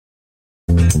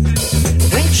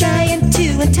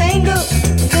into a tango,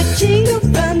 the jingle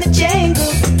from the jangle.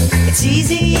 It's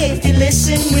easy if you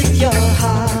listen with your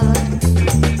heart.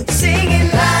 Singing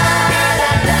la la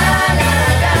la la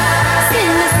la. Sing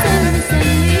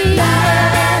me, la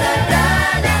la la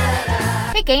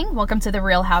la. Hey gang, welcome to the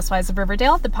Real Housewives of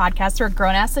Riverdale, the podcast where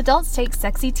grown-ass adults take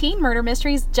sexy teen murder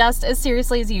mysteries just as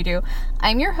seriously as you do.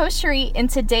 I'm your host, Sheree, and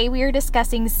today we are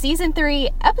discussing Season 3,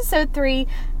 Episode 3,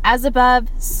 As Above,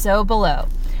 So Below.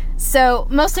 So,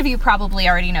 most of you probably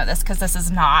already know this because this is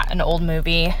not an old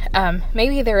movie.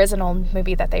 Maybe there is an old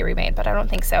movie that they remade, but I don't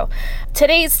think so.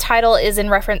 Today's title is in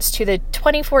reference to the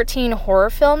 2014 horror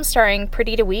film starring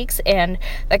Perdita Weeks and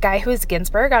the guy who is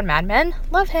Ginsberg on Mad Men.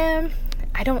 Love him.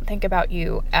 I don't think about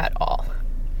you at all.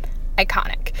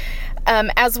 Iconic.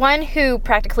 As one who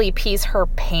practically pees her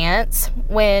pants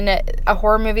when a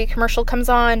horror movie commercial comes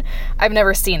on, I've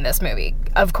never seen this movie,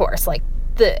 of course. I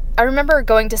remember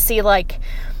going to see,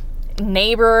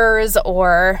 Neighbors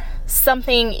or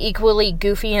something equally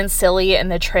goofy and silly in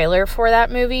the trailer for that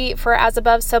movie, for As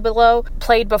Above, So Below,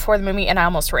 played before the movie, and I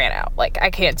almost ran out. I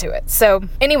can't do it. So,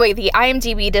 anyway, the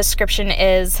IMDb description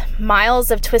is, miles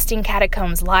of twisting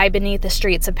catacombs lie beneath the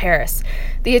streets of Paris,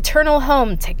 the eternal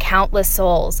home to countless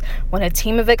souls. When a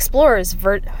team of explorers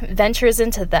ventures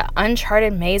into the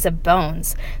uncharted maze of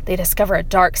bones, they discover a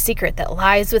dark secret that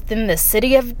lies within the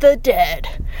city of the dead.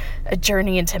 A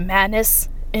journey into madness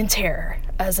and terror,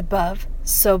 as above,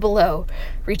 so below,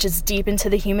 reaches deep into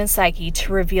the human psyche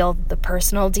to reveal the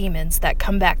personal demons that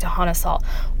come back to haunt us all.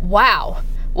 Wow,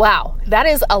 that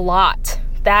is a lot.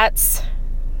 That's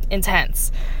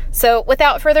intense. So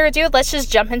without further ado, let's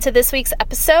just jump into this week's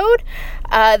episode.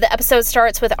 The episode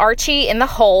starts with Archie in the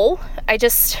hole.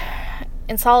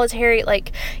 In solitary,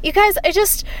 you guys,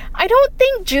 I don't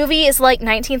think juvie is like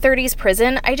 1930s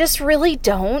prison. I just really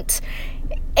don't.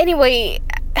 Anyway,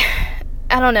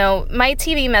 I don't know. My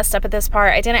TV messed up at this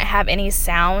part. I didn't have any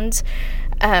sound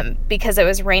because it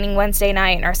was raining Wednesday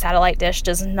night and our satellite dish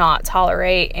does not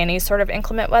tolerate any sort of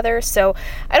inclement weather. So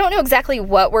I don't know exactly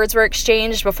what words were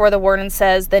exchanged before the warden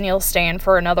says, then you'll stay in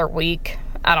for another week.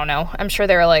 I don't know. I'm sure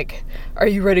they were like, are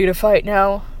you ready to fight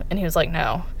now? And he was like,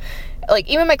 no.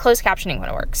 Even my closed captioning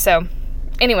wouldn't work. So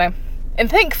anyway. And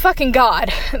thank fucking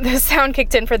God the sound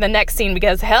kicked in for the next scene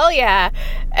because hell yeah,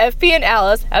 FP and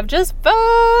Alice have just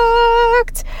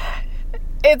fucked.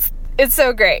 It's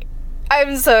so great.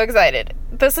 I'm so excited.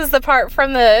 This is the part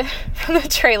from the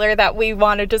trailer that we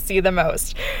wanted to see the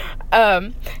most.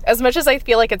 As much as I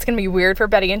feel like it's going to be weird for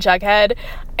Betty and Jughead,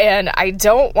 and I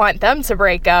don't want them to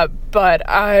break up, but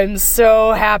I'm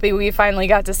so happy we finally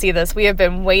got to see this. We have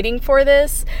been waiting for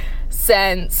this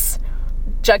since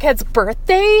Jughead's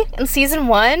birthday in season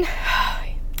 1.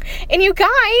 And you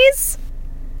guys,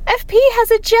 FP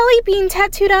has a jelly bean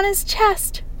tattooed on his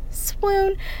chest.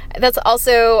 Swoon. That's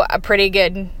also a pretty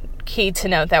good key to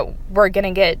note that we're going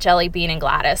to get Jelly Bean and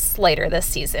Gladys later this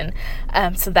season.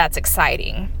 So that's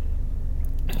exciting.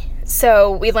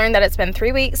 So we learned that it's been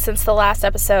 3 weeks since the last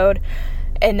episode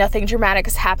and nothing dramatic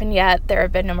has happened yet. There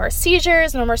have been no more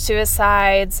seizures, no more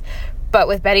suicides. But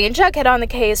with Betty and Jughead on the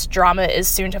case, drama is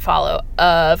soon to follow,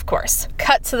 of course.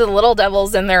 Cut to the Little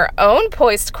Devils in their own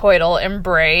post-coital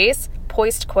embrace.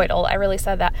 Post-coital, I really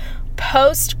said that.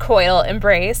 Post-coital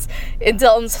embrace in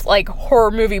Dylan's,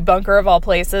 horror movie bunker of all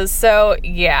places. So,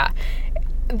 yeah.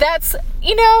 That's,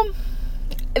 and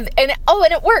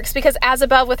it works because as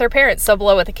above with her parents, so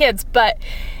below with the kids. But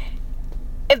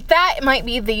that might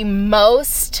be the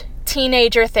most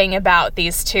teenager thing about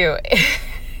these two.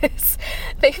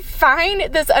 They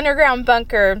find this underground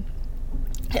bunker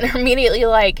and are immediately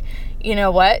like, you know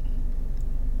what?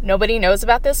 Nobody knows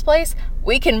about this place.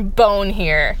 We can bone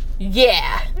here.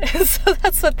 Yeah. So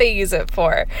that's what they use it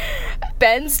for.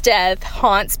 Ben's death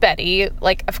haunts Betty.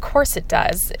 Of course it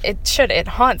does. It should. It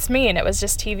haunts me, and it was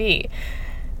just TV.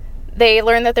 They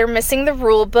learn that they're missing the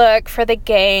rule book for the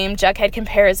game. Jughead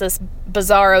compares this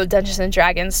bizarro Dungeons and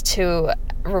Dragons to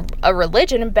a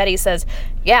religion, and Betty says,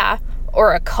 yeah,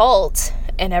 or a cult.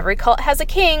 And every cult has a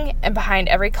king, and behind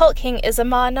every cult king is a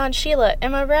Ma Non-Sheila.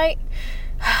 Am I right?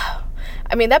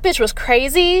 I mean, that bitch was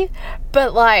crazy,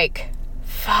 but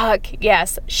fuck,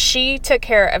 yes, she took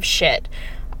care of shit.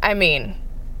 I mean,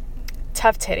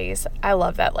 tough titties. I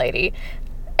love that lady.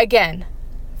 Again,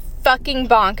 fucking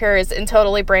bonkers and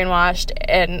totally brainwashed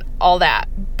and all that.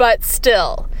 But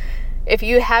still, if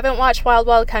you haven't watched Wild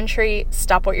Wild Country,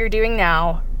 stop what you're doing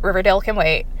now. Riverdale can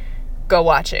wait. Go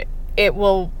watch it.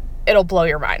 It'll blow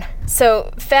your mind.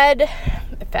 So Fred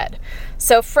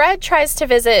tries to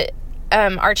visit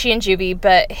Archie and Juvie,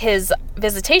 but his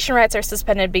visitation rights are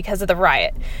suspended because of the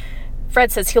riot.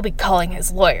 Fred says he'll be calling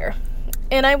his lawyer.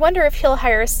 And I wonder if he'll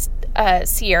hire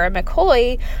Sierra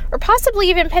McCoy, or possibly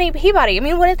even Penny Peabody. I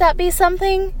mean, wouldn't that be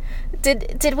something?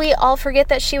 Did we all forget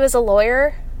that she was a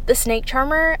lawyer? The snake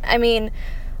charmer? I mean,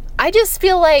 I just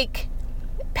feel like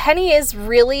Penny is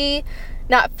really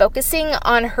not focusing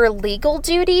on her legal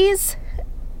duties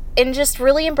and just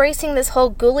really embracing this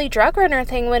whole ghoulie drug runner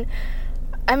thing when,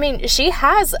 I mean, she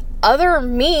has other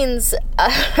means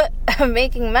of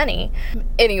making money.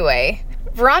 Anyway,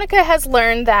 Veronica has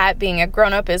learned that being a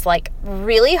grown-up is, like,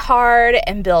 really hard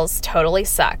and bills totally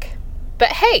suck. But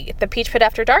hey, the Peach Pit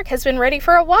After Dark has been ready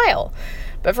for a while.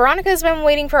 But Veronica's been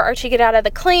waiting for Archie to get out of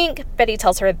the clink. Betty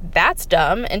tells her that's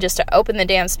dumb and just to open the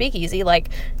damn speakeasy. Like,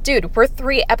 dude, we're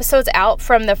 3 episodes out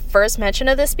from the first mention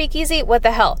of the speakeasy. What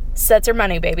the hell? Sets are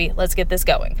money, baby. Let's get this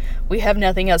going. We have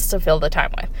nothing else to fill the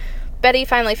time with. Betty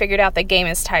finally figured out the game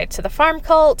is tied to the farm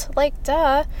cult. Like,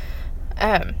 duh.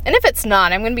 And if it's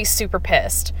not, I'm going to be super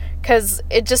pissed. Because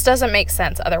it just doesn't make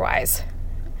sense otherwise.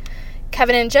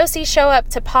 Kevin and Josie show up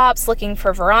to Pop's looking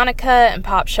for Veronica, and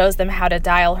Pop shows them how to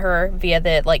dial her via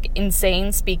the, like,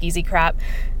 insane speakeasy crap.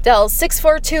 Dials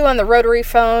 642 on the rotary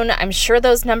phone. I'm sure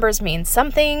those numbers mean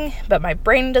something, but my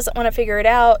brain doesn't want to figure it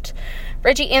out.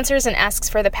 Reggie answers and asks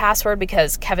for the password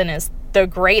because Kevin is the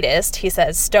greatest. He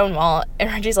says Stonewall,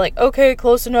 and Reggie's like, okay,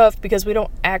 close enough, because we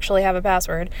don't actually have a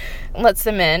password. And lets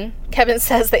them in. Kevin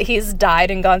says that he's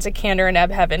died and gone to Candor and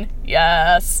Ebb Heaven.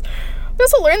 Yes. We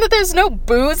also learned that there's no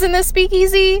booze in this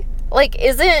speakeasy. Like,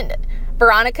 isn't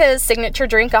Veronica's signature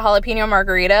drink a jalapeno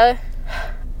margarita?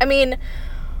 I mean,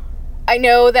 I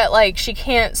know that, like, she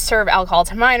can't serve alcohol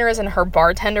to minors and her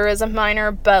bartender is a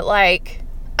minor, but, like,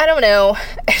 I don't know.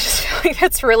 I just feel like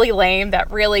that's really lame.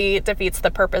 That really defeats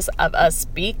the purpose of a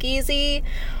speakeasy.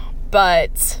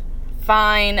 But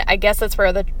fine. I guess that's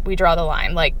where we draw the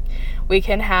line. Like, we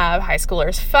can have high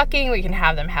schoolers fucking. We can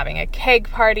have them having a keg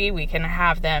party. We can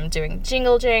have them doing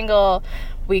jingle jangle.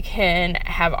 We can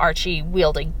have Archie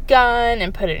wield a gun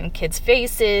and put it in kids'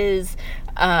 faces.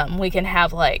 We can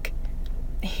have, like,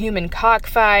 human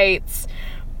cockfights.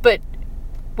 But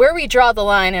where we draw the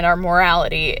line in our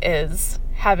morality is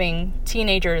having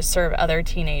teenagers serve other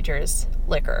teenagers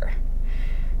liquor.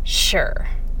 Sure.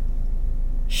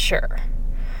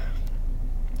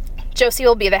 Josie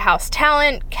will be the house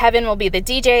talent. Kevin will be the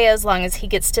DJ as long as he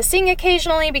gets to sing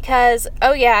occasionally because,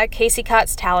 oh yeah, Casey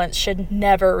Cott's talents should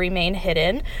never remain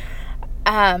hidden.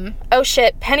 Oh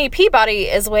shit, Penny Peabody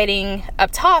is waiting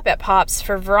up top at Pop's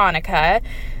for Veronica.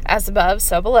 As above,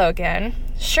 so below again.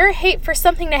 Sure hate for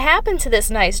something to happen to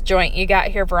this nice joint you got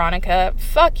here, Veronica.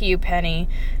 Fuck you, Penny.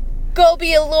 Go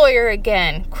be a lawyer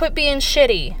again. Quit being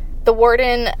shitty. The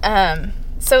warden,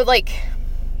 so, like,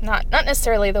 not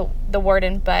necessarily the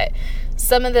warden, but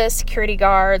some of the security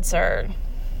guards, or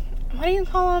what do you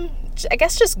call them? I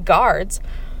guess just guards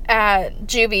at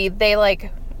Juvie, they,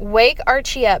 like, wake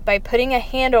Archie up by putting a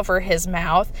hand over his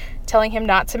mouth, telling him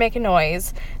not to make a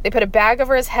noise. They put a bag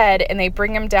over his head, and they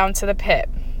bring him down to the pit.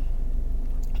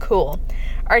 Cool.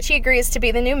 Archie agrees to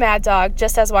be the new Mad Dog,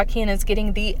 just as Joaquin is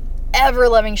getting the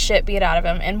ever-loving shit beat out of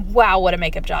him. And wow, what a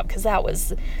makeup job, because that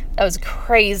was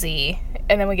crazy.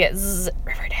 And then we get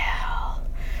Riverdale.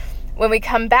 When we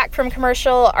come back from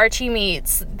commercial, Archie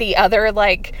meets the other,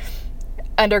 like,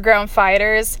 underground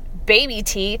fighters. Baby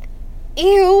Teeth.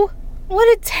 Ew.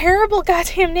 What a terrible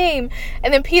goddamn name.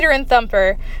 And then Peter and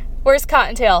Thumper. Where's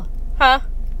Cottontail? Huh?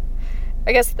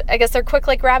 I guess they're quick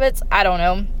like rabbits? I don't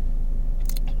know.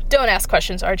 Don't ask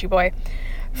questions, Archie boy.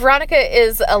 Veronica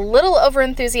is a little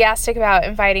overenthusiastic about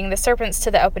inviting the Serpents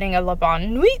to the opening of La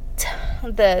Bonne Nuit,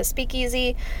 the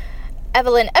speakeasy.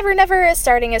 Evelyn Evernever is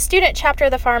starting a student chapter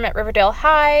of the farm at Riverdale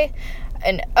High.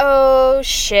 And oh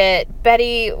shit,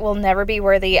 Betty will never be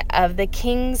worthy of the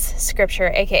King's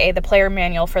Scripture, aka the player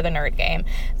manual for the nerd game.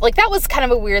 Like, that was kind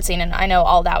of a weird scene, and I know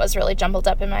all that was really jumbled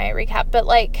up in my recap, but,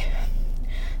 like,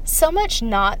 so much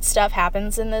not stuff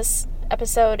happens in this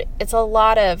episode. It's a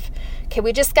lot of, okay,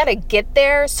 we just gotta get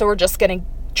there, so we're just gonna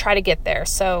try to get there.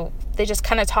 So they just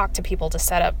kind of talk to people to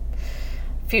set up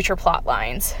future plot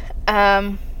lines.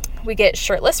 We get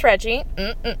shirtless Reggie.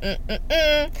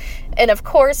 And of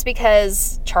course,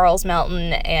 because Charles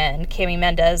Melton and Cami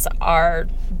Mendes are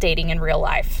dating in real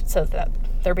life, so that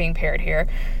they're being paired here.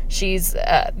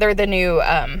 They're the new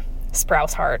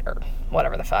Sprouse Hart or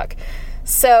whatever the fuck.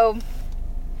 So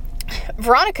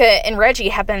Veronica and Reggie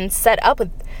have been set up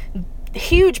with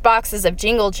huge boxes of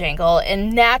Jingle Jangle,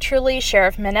 and naturally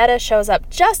Sheriff Mineta shows up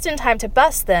just in time to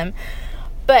bust them.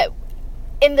 But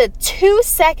in the 2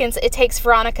 seconds it takes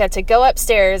Veronica to go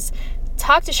upstairs,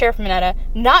 talk to Sheriff Mineta,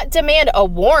 not demand a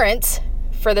warrant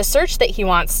for the search that he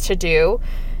wants to do,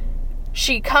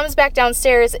 She comes back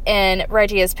downstairs and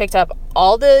Reggie has picked up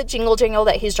all the jingle jangle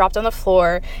that he's dropped on the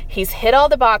floor. He's hit all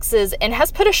the boxes and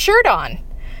has put a shirt on.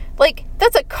 Like,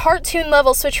 that's a cartoon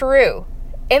level switcheroo.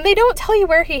 And they don't tell you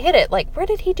where he hid it. Like, where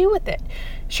did he do with it?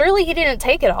 Surely he didn't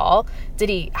take it all. Did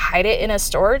he hide it in a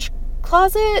storage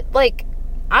closet? Like,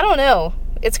 I don't know.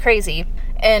 It's crazy.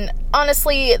 And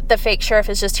honestly, the fake sheriff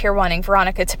is just here wanting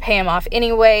Veronica to pay him off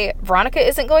anyway. Veronica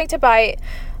isn't going to bite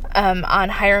on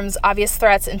Hiram's obvious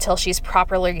threats until she's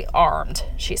properly armed,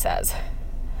 she says.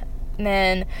 And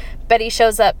then Betty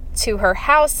shows up to her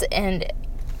house and,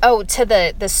 to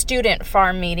the student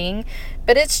farm meeting.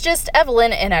 But it's just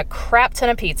Evelyn and a crap ton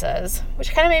of pizzas,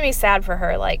 which kind of made me sad for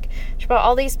her. Like, she bought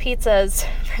all these pizzas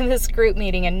for this group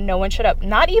meeting and no one showed up.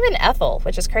 Not even Ethel,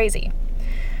 which is crazy.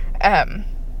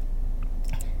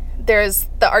 There's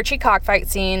the Archie cockfight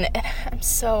scene. And I'm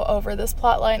so over this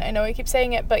plot line. I know I keep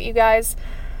saying it, but you guys,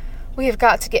 we've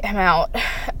got to get him out.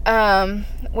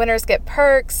 Winners get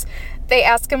perks. They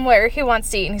ask him where he wants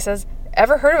to eat, and he says,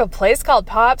 ever heard of a place called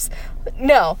Pops?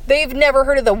 No, they've never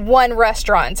heard of the one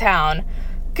restaurant in town.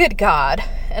 Good God.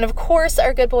 And of course,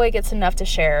 our good boy gets enough to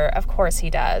share. Of course he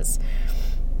does.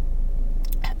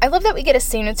 I love that we get a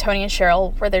scene with Tony and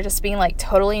Cheryl where they're just being, like,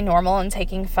 totally normal and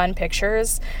taking fun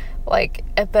pictures, like,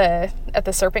 at the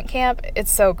serpent camp.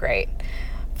 It's so great.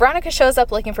 Veronica shows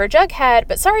up looking for Jughead,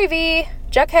 but sorry, V,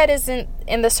 Jughead isn't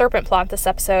in the serpent plot this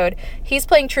episode. He's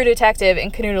playing True Detective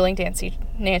and canoodling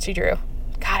Nancy Drew.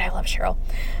 God, I love Cheryl.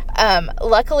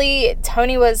 Luckily,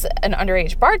 Tony was an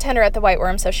underage bartender at the White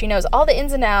Worm, so she knows all the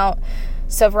ins and outs.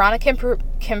 So Veronica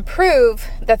can prove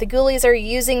that the Ghoulies are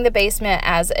using the basement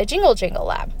as a jingle jangle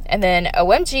lab. And then,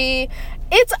 OMG,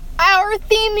 it's our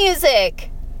theme music!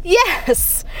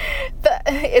 Yes!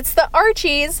 It's the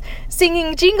Archies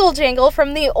singing Jingle Jangle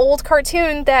from the old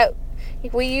cartoon that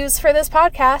we use for this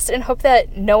podcast and hope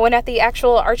that no one at the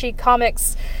actual Archie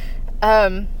Comics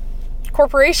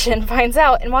corporation finds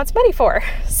out and wants money for.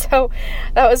 So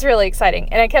that was really exciting.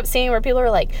 And I kept seeing where people were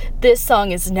like, this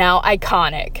song is now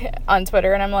iconic on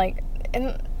Twitter. And I'm like,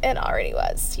 and it already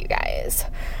was, you guys.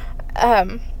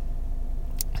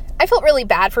 I felt really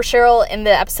bad for Cheryl in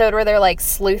the episode where they're, like,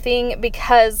 sleuthing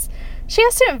because she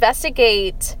has to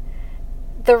investigate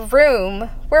the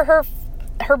room where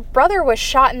her brother was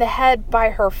shot in the head by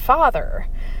her father.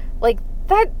 Like,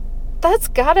 that's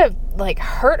gotta, like,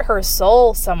 hurt her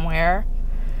soul somewhere.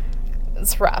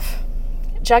 It's rough.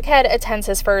 Jughead attends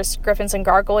his first Griffins and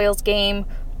Gargoyles game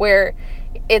where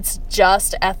it's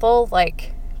just Ethel.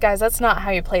 Like, guys, that's not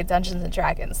how you play Dungeons and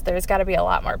Dragons. There's gotta be a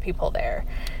lot more people there.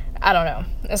 I don't know.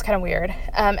 It was kind of weird.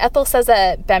 Ethel says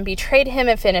that Ben betrayed him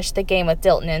and finished the game with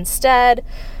Dilton instead.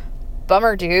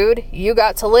 Bummer, dude. You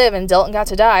got to live and Dilton got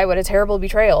to die. What a terrible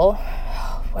betrayal.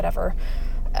 Whatever.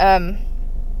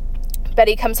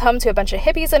 Betty comes home to a bunch of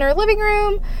hippies in her living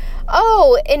room.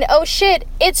 Oh, and oh shit,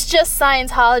 it's just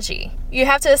Scientology. You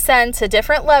have to ascend to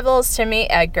different levels to meet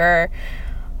Edgar.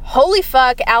 Holy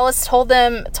fuck, Alice told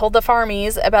the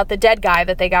farmies about the dead guy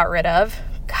that they got rid of.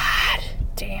 God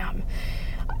damn.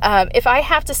 If I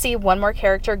have to see one more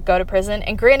character go to prison,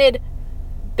 and granted,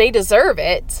 they deserve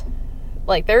it.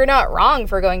 Like, they're not wrong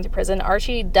for going to prison.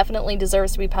 Archie definitely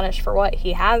deserves to be punished for what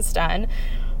he has done.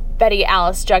 Betty,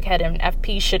 Alice, Jughead, and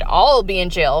FP should all be in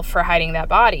jail for hiding that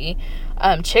body.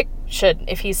 Chick should,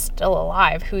 if he's still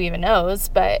alive, who even knows,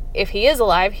 but if he is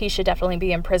alive, he should definitely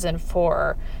be in prison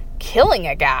for killing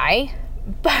a guy.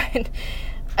 But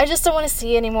I just don't want to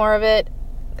see any more of it.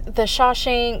 The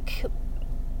Shawshank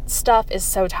stuff is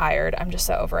so tired. I'm just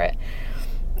so over it.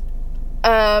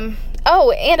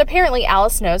 Oh, and apparently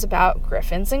Alice knows about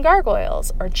Griffins and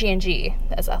Gargoyles, or G&G,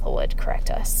 as Ethel would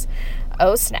correct us.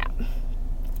 Oh, snap.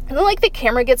 And then, like, the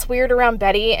camera gets weird around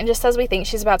Betty, and just as we think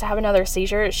she's about to have another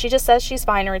seizure, she just says she's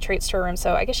fine and retreats to her room,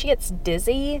 so I guess she gets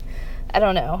dizzy? I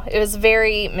don't know. It was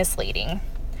very misleading.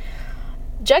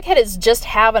 Jughead is just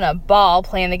having a ball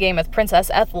playing the game with Princess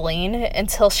Etheline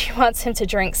until she wants him to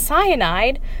drink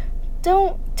cyanide.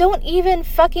 Don't even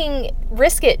fucking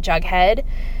risk it, Jughead.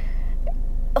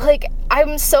 Like,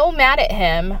 I'm so mad at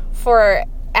him for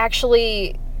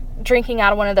actually drinking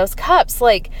out of one of those cups.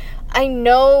 Like, I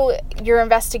know you're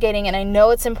investigating and I know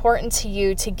it's important to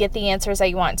you to get the answers that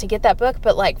you want, to get that book,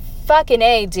 but, like, fucking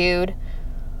A, dude.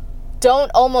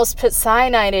 Don't almost put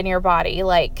cyanide in your body.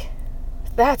 Like,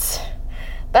 that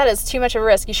is too much of a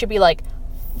risk. You should be like,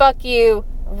 fuck you,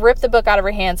 rip the book out of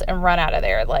her hands and run out of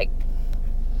there. Like,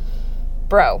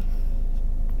 bro.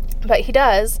 But he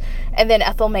does, and then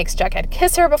Ethel makes Jughead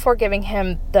kiss her before giving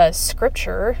him the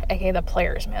scripture, aka the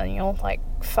player's manual. Like,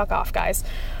 fuck off, guys.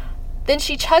 Then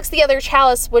she chugs the other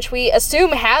chalice, which we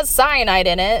assume has cyanide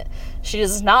in it, She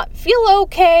does not feel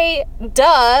okay.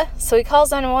 Duh. So he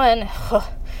calls 911.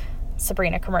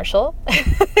 Sabrina commercial.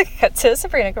 Cut to a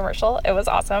Sabrina commercial. It was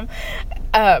awesome.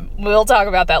 We'll talk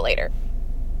about that later.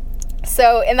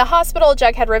 So in the hospital,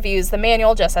 Jughead reviews the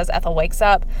manual just as Ethel wakes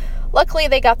up. Luckily,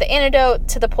 they got the antidote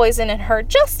to the poison in her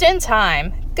just in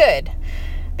time. Good.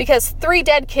 Because 3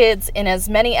 dead kids in as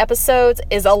many episodes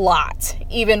is a lot,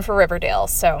 even for Riverdale,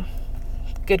 so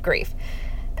good grief.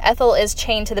 Ethel is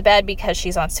chained to the bed because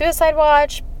she's on suicide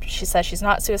watch. She says she's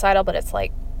not suicidal, but it's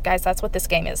like, guys, that's what this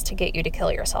game is, to get you to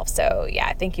kill yourself. So yeah,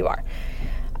 I think you are.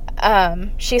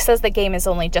 She says the game is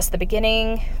only just the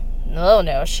beginning. Oh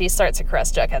no, she starts to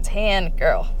caress Jughead's hand.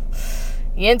 Girl,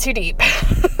 you in too deep.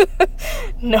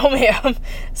 No ma'am.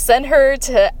 Send her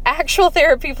to actual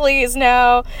therapy, please,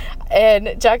 now. And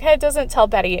Jughead doesn't tell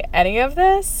Betty any of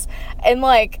this. And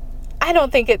like, I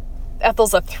don't think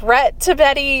Ethel's a threat to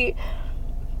Betty,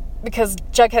 because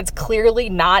Jughead's clearly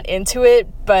not into it,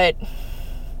 but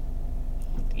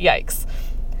yikes.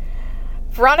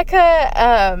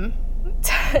 Veronica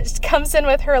comes in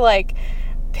with her like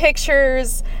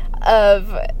pictures of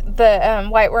the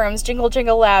White Worm's Jingle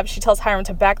Jingle Lab. She tells Hiram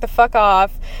to back the fuck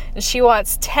off, and she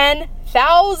wants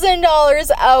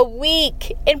 $10,000 a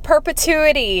week in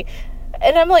perpetuity.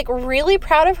 And I'm like really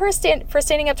proud of her for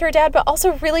standing up to her dad, but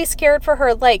also really scared for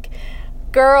her. Like,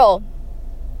 girl,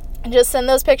 just send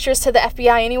those pictures to the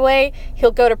FBI anyway.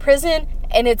 He'll go to prison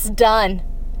and it's done.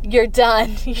 You're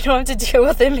done. You don't have to deal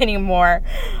with him anymore.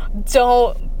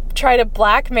 Don't try to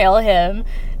blackmail him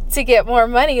to get more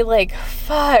money. Like,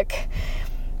 fuck.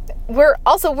 We're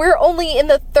only in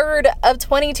the 3rd of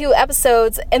 22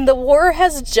 episodes and the war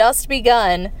has just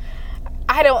begun.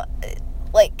 Hiram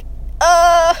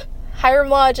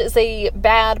Lodge is a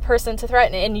bad person to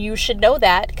threaten, and you should know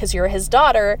that because you're his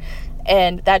daughter,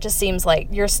 and that just seems like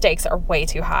your stakes are way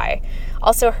too high.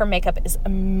 Also, her makeup is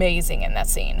amazing in that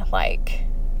scene. Like,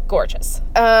 gorgeous.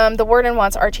 The warden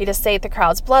wants Archie to sate the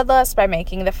crowd's bloodlust by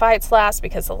making the fights last,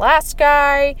 because the last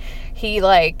guy, he,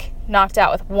 like, knocked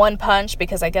out with one punch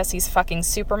because I guess he's fucking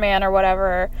Superman or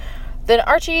whatever. Then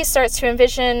Archie starts to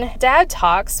envision dad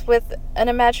talks with an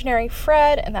imaginary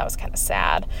Fred, and that was kind of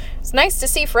sad. It's nice to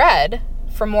see Fred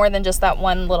for more than just that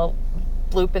one little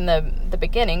bloop in the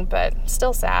beginning, but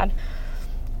still sad.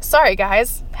 Sorry,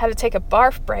 guys. Had to take a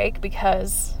barf break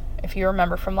because, if you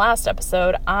remember from last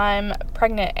episode, I'm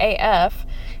pregnant AF,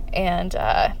 and,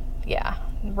 yeah,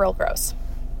 real gross.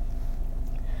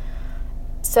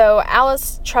 So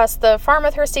Alice trusts the farm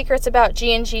with her secrets about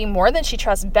G&G more than she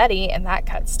trusts Betty, and that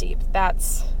cuts deep.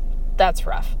 That's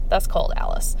rough. That's cold,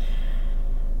 Alice.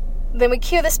 Then we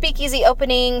cue the speakeasy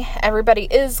opening. Everybody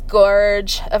is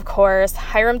gorge, of course.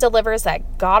 Hiram delivers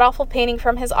that god-awful painting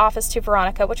from his office to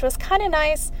Veronica, which was kind of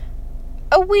nice.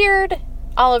 A weird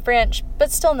olive branch,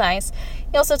 but still nice.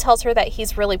 He also tells her that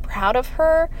he's really proud of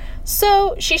her.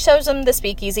 So she shows him the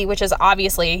speakeasy, which is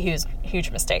obviously a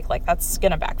huge mistake. Like, that's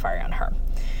gonna backfire on her.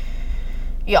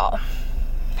 Y'all,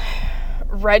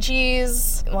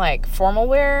 Reggie's, like, formal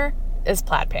wear is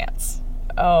plaid pants.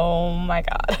 Oh my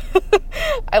god.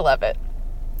 I love it.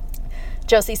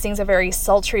 Josie sings a very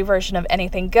sultry version of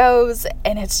Anything Goes,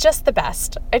 and it's just the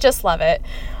best. I just love it.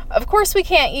 Of course, we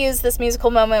can't use this musical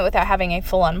moment without having a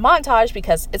full-on montage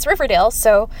because it's Riverdale,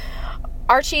 so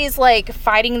Archie's, like,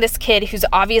 fighting this kid who's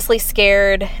obviously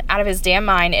scared out of his damn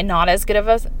mind and not as good of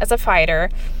as a fighter.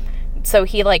 So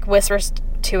he, like, whispers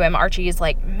to him, Archie's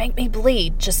like, make me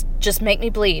bleed, just make me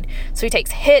bleed. So he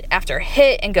takes hit after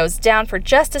hit and goes down for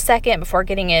just a second before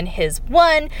getting in his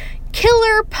one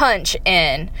killer punch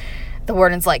in. The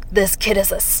warden's like, this kid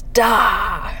is a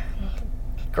star.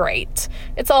 Great.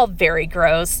 It's all very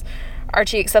gross.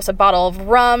 Archie accepts a bottle of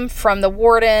rum from the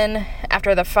warden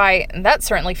after the fight, and that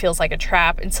certainly feels like a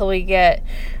trap until we get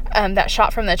that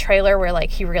shot from the trailer where, like,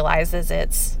 he realizes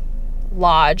it's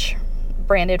Lodge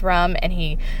branded rum, and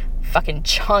he fucking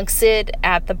chunks it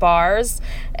at the bars,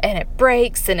 and it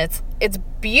breaks, and it's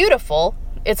beautiful.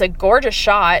 It's a gorgeous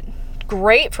shot,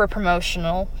 great for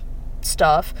promotional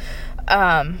stuff.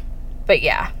 But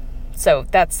yeah, so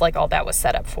that's like all that was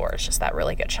set up for. It's just that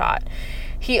really good shot.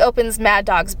 He opens Mad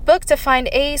Dog's book to find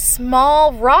a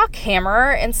small rock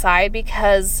hammer inside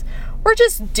because we're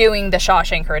just doing the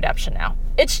Shawshank Redemption now.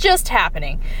 It's just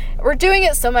happening. We're doing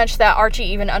it so much that Archie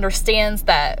even understands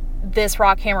that this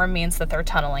rock hammer means that they're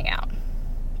tunneling out.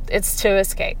 It's to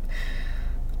escape.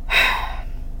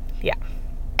 Yeah.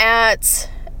 At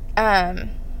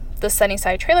the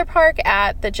Sunnyside Trailer Park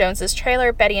at the Joneses'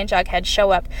 trailer, Betty and Jughead show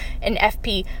up in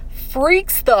FP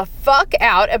freaks the fuck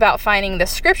out about finding the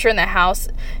scripture in the house.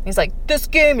 And he's like, this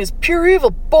game is pure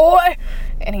evil, boy.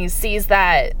 And he sees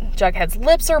that Jughead's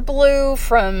lips are blue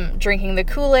from drinking the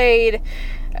Kool-Aid.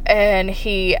 And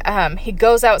he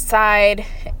goes outside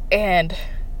and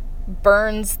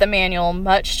burns the manual,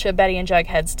 much to Betty and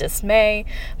Jughead's dismay.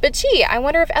 But gee, I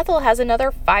wonder if Ethel has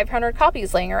another 500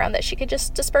 copies laying around that she could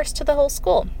just disperse to the whole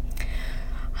school.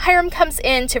 Hiram comes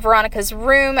into Veronica's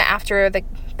room after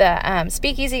the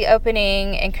speakeasy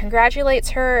opening and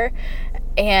congratulates her,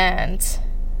 and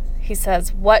he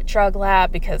says, what drug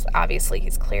lab? Because obviously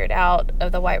he's cleared out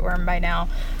of the White Worm by now.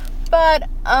 But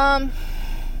I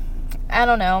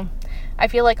don't know. I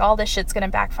feel like all this shit's gonna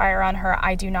backfire on her.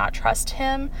 I do not trust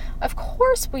him. Of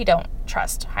course we don't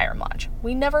trust Hiram Lodge.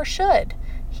 We never should.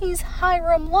 He's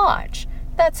Hiram Lodge.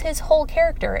 That's his whole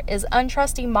character, is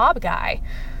untrusty mob guy.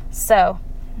 So,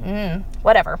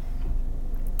 whatever.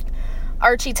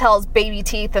 Archie tells Baby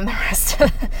Teeth and the rest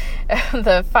of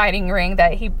the fighting ring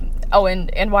that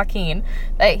and Joaquin,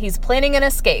 that he's planning an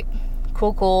escape.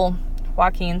 Cool.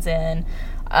 Joaquin's in.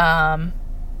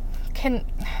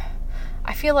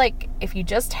 I feel like if you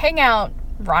just hang out,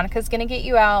 Veronica's gonna get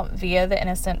you out via the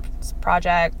Innocence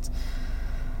Project.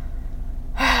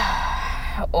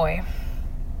 Oi.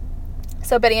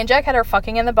 So Betty and Jughead are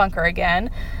fucking in the bunker again.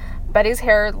 Betty's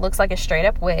hair looks like a straight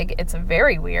up wig. It's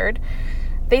very weird.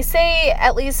 They say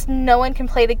at least no one can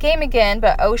play the game again,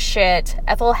 but oh shit,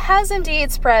 Ethel has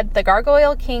indeed spread the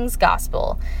Gargoyle King's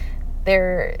gospel.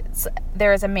 There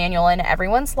is a manual in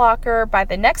everyone's locker. By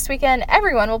the next weekend,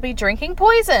 everyone will be drinking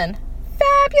poison.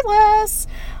 Fabulous.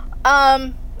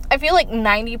 I feel like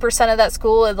 90% of that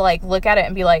school would like look at it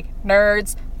and be like,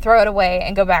 nerds, throw it away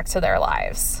and go back to their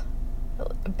lives.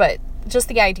 But just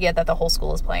the idea that the whole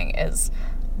school is playing is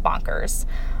bonkers.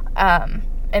 And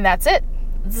that's it.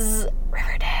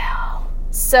 Riverdale.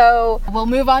 So we'll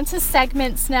move on to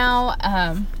segments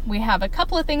now. We have a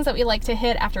couple of things that we like to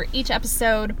hit after each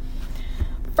episode.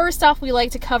 First off, we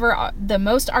like to cover the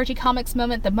most Archie Comics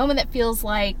moment, the moment that feels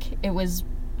like it was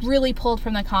really pulled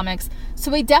from the comics.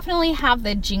 So we definitely have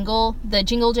the jingle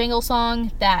jangle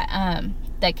song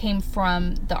that came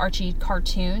from the Archie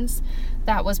cartoons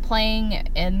that was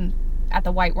playing at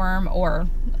the White Worm, or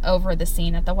over the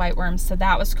scene at the White Worm. So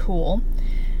that was cool.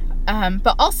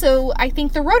 But also, I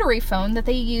think the rotary phone that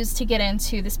they used to get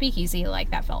into the speakeasy, like,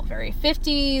 that felt very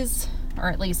 50s, or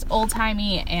at least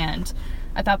old-timey, and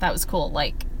I thought that was cool.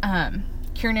 Like,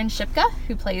 Kiernan Shipka,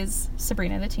 who plays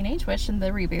Sabrina the Teenage Witch in the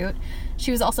reboot,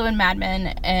 she was also in Mad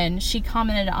Men, and she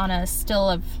commented on a still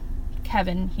of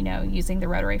Kevin, using the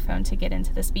rotary phone to get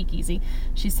into the speakeasy.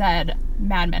 She said,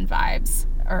 Mad Men vibes,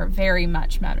 or very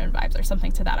much Mad Men vibes, or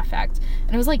something to that effect.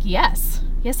 And it was like, yes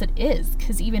it is,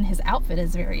 because even his outfit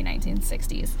is very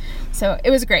 1960s. So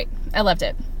it was great. I loved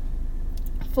it.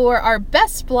 For our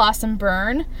best Blossom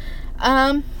burn,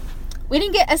 we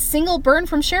didn't get a single burn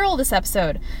from Cheryl this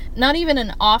episode. Not even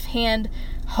an offhand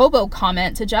hobo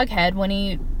comment to Jughead when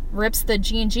he rips the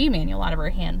G&G manual out of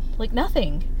her hand. Like,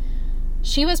 nothing.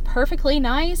 She was perfectly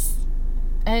nice,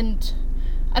 and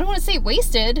I don't want to say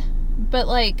wasted, but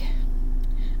like,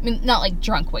 I mean, not like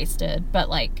drunk wasted, but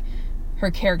like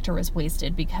her character was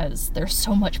wasted because there's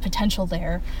so much potential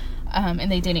there,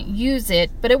 and they didn't use it.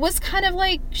 But it was kind of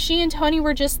like she and Tony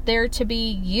were just there to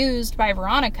be used by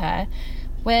Veronica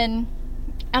when,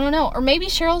 I don't know, or maybe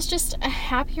Cheryl's just a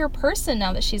happier person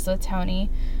now that she's with Tony.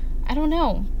 I don't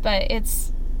know, but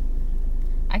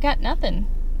I got nothing.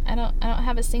 I don't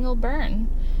have a single burn.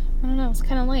 I don't know, it's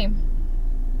kind of lame.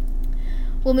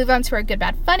 We'll move on to our good,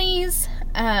 bad, funnies.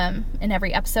 In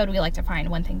every episode, we like to find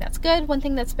one thing that's good, one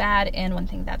thing that's bad, and one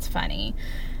thing that's funny.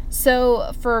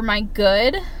 So for my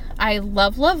good, I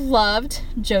loved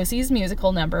Josie's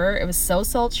musical number. It was so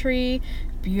sultry,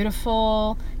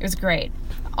 beautiful. It was great.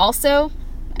 Also,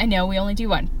 I know we only do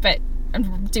one, but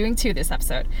I'm doing two this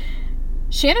episode.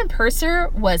 Shannon Purser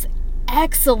was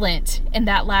excellent in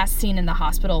that last scene in the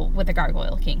hospital with the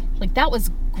Gargoyle King. Like, that was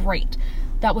great.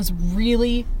 That was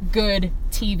really good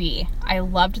TV. I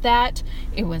loved that.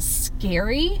 It was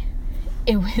scary.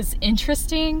 It was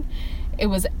interesting. It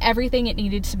was everything it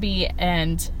needed to be,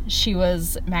 and she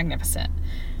was magnificent.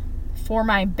 For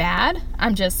my bad,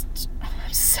 I'm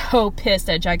so pissed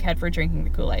at Jughead for drinking the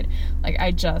Kool-Aid. Like,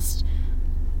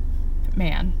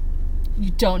 man, you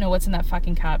don't know what's in that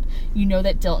fucking cup. You know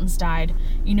that Dilton's died.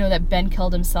 You know that Ben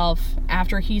killed himself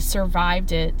after he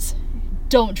survived it.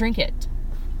 Don't drink it.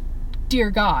 Dear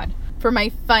God. For my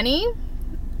funny,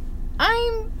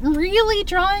 I'm really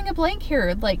drawing a blank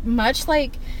here. Like, much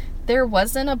like there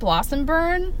wasn't a Blossom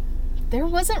burn, there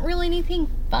wasn't really anything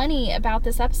funny about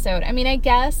this episode. I mean, I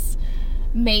guess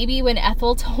maybe when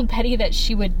Ethel told Betty that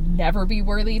she would never be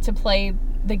worthy to play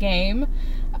the game.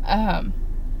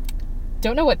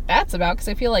 Don't know what that's about, because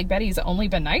I feel like Betty's only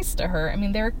been nice to her. I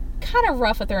mean, they're kind of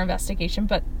rough with their investigation,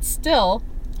 but still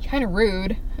kind of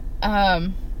rude.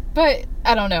 But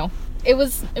I don't know. It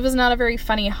was not a very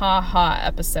funny ha-ha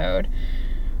episode.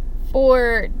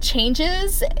 For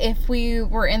changes, if we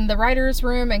were in the writer's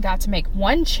room and got to make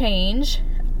one change,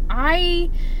 I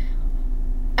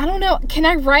don't know. Can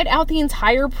I write out the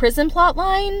entire prison plot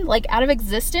line, like, out of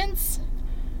existence?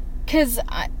 Because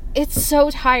it's so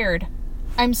tired.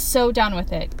 I'm so done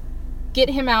with it. Get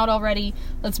him out already.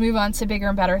 Let's move on to bigger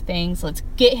and better things. Let's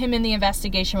get him in the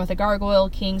investigation with the Gargoyle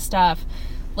King stuff.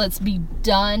 Let's be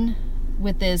done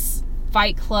with this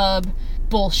Fight Club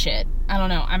bullshit. I don't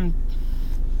know.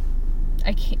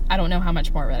 I don't know how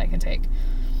much more of it I can take.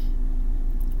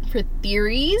 For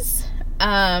theories,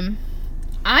 I'm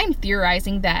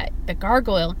theorizing that the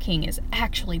Gargoyle King is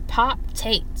actually Pop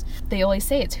Tate. They always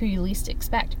say it's who you least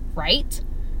expect, right?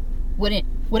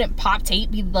 Wouldn't Pop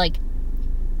Tate be, like,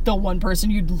 the one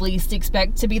person you'd least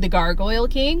expect to be the Gargoyle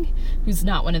King, who's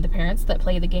not one of the parents that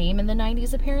play the game in the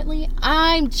 90s, apparently?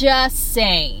 I'm just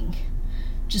saying.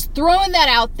 Just throwing that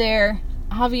out there.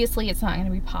 Obviously, it's not going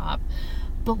to be Pop.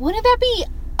 But wouldn't that be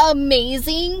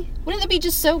amazing? Wouldn't that be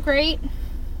just so great?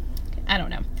 I don't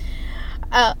know.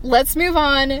 Let's move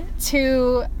on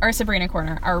to our Sabrina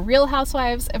corner, our Real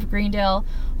Housewives of Greendale.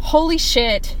 Holy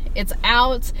shit, it's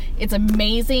out. It's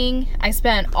amazing. I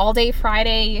spent all day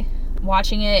Friday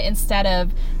watching it instead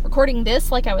of recording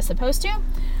this like I was supposed to.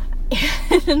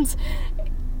 And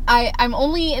I'm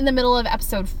only in the middle of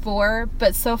episode 4,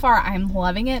 but so far I'm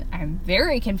loving it. I'm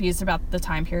very confused about the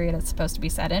time period it's supposed to be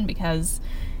set in, because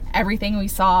everything we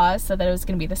saw said that it was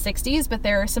going to be the 60s, but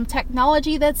there is some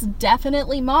technology that's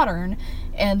definitely modern,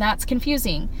 and that's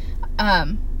confusing.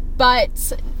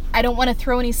 But I don't want to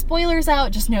throw any spoilers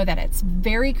out. Just know that it's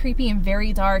very creepy and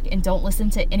very dark, and don't listen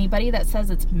to anybody that says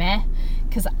it's meh,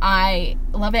 because I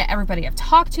love it. Everybody I've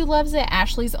talked to loves it.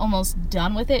 Ashley's almost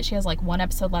done with it. She has like 1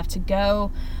 episode left to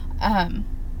go.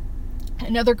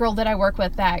 Another girl that I work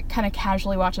with that kind of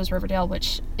casually watches Riverdale,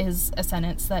 which is a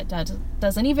sentence that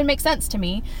doesn't even make sense to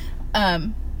me.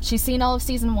 She's seen all of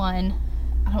season 1.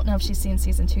 I don't know if she's seen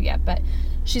season 2 yet, but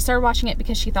she started watching it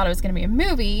because she thought it was going to be a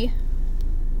movie.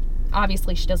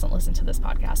 Obviously, she doesn't listen to this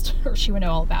podcast, or she would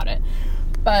know all about it.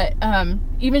 But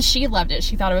even she loved it.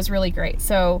 She thought it was really great.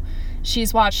 So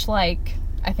she's watched, like,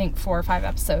 I think 4 or 5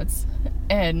 episodes,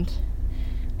 and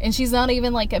she's not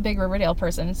even like a big Riverdale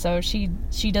person, so she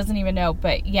doesn't even know.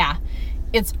 But yeah,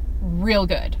 it's real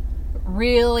good.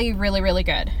 Really, really, really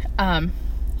good.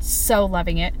 So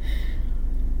loving it.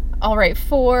 All right,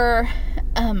 for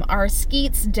our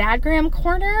Skeets Dadgram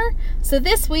corner. So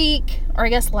this week, or I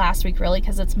guess last week really,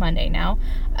 because it's Monday now,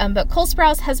 but Cole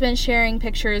Sprouse has been sharing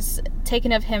pictures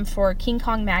taken of him for King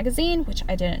Kong magazine, which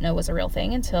I didn't know was a real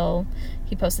thing until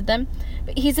he posted them.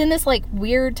 But he's in this like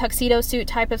weird tuxedo suit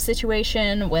type of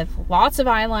situation with lots of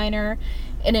eyeliner,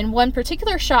 and in one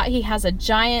particular shot he has a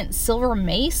giant silver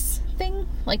mace thing.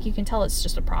 Like, you can tell it's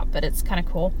just a prop, but it's kind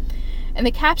of cool. And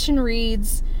the caption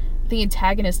reads, "The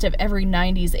antagonist of every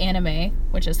 90s anime,"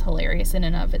 which is hilarious in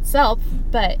and of itself.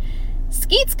 But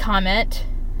Skeet's comment,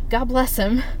 God bless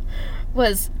him,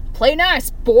 was, "Play nice,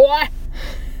 boy."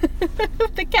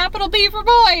 The capital B for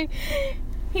boy.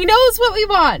 He knows what we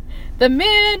want. The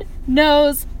man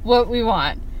knows what we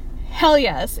want. Hell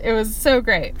yes. It was so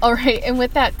great. All right. And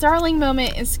with that darling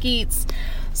moment in Skeet's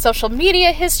social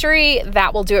media history,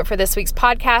 that will do it for this week's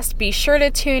podcast. Be sure to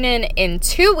tune in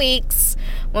 2 weeks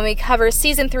when we cover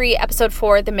season 3, episode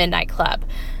 4, The Midnight Club.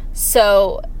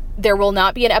 So there will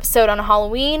not be an episode on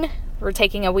Halloween. We're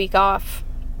taking a week off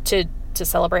to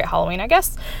celebrate Halloween, I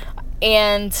guess.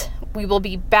 And we will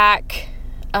be back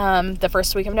the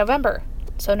first week of November.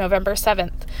 So November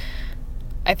 7th,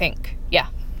 I think. Yeah,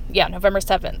 November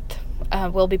 7th.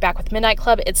 We'll be back with Midnight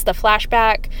Club. It's the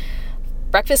flashback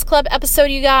Breakfast Club episode,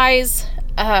 you guys.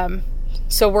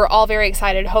 So we're all very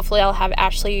excited. Hopefully I'll have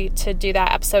Ashley to do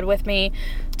that episode with me.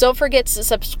 Don't forget to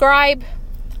subscribe,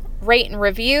 rate, and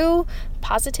review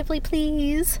positively,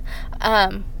 please.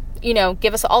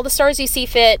 Give us all the stars you see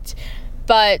fit.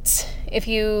 But if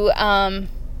you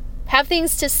have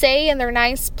things to say and they're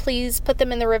nice, please put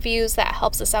them in the reviews. That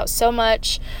helps us out so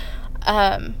much.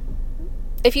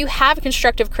 If you have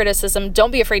constructive criticism,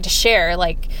 don't be afraid to share.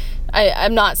 Like,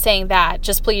 I'm not saying that.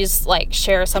 Just please, like,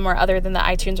 share somewhere other than the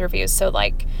iTunes reviews, so,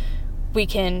 like, we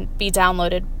can be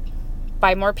downloaded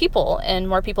by more people, and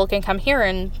more people can come here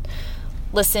and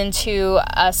listen to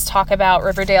us talk about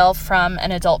Riverdale from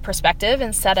an adult perspective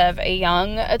instead of a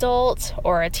young adult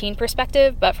or a teen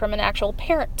perspective, but from an actual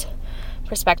parent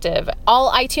perspective. All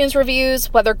iTunes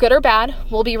reviews, whether good or bad,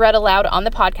 will be read aloud on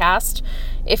the podcast.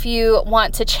 If you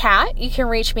want to chat, you can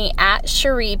reach me at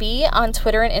Chereebee on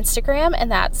Twitter and Instagram,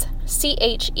 and that's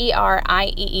ChereeBee.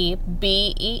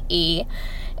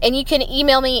 And you can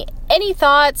email me any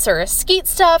thoughts or skeet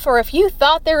stuff, or if you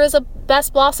thought there was a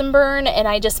Best Blossom Burn and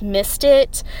I just missed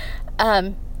it,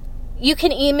 you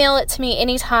can email it to me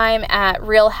anytime at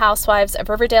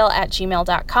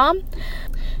realhousewivesofriverdale@gmail.com.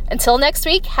 Until next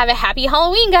week, have a happy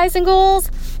Halloween, guys and ghouls.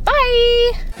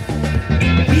 Bye!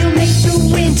 We'll make the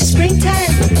winter springtime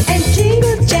and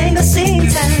jingle jangle sing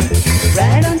time.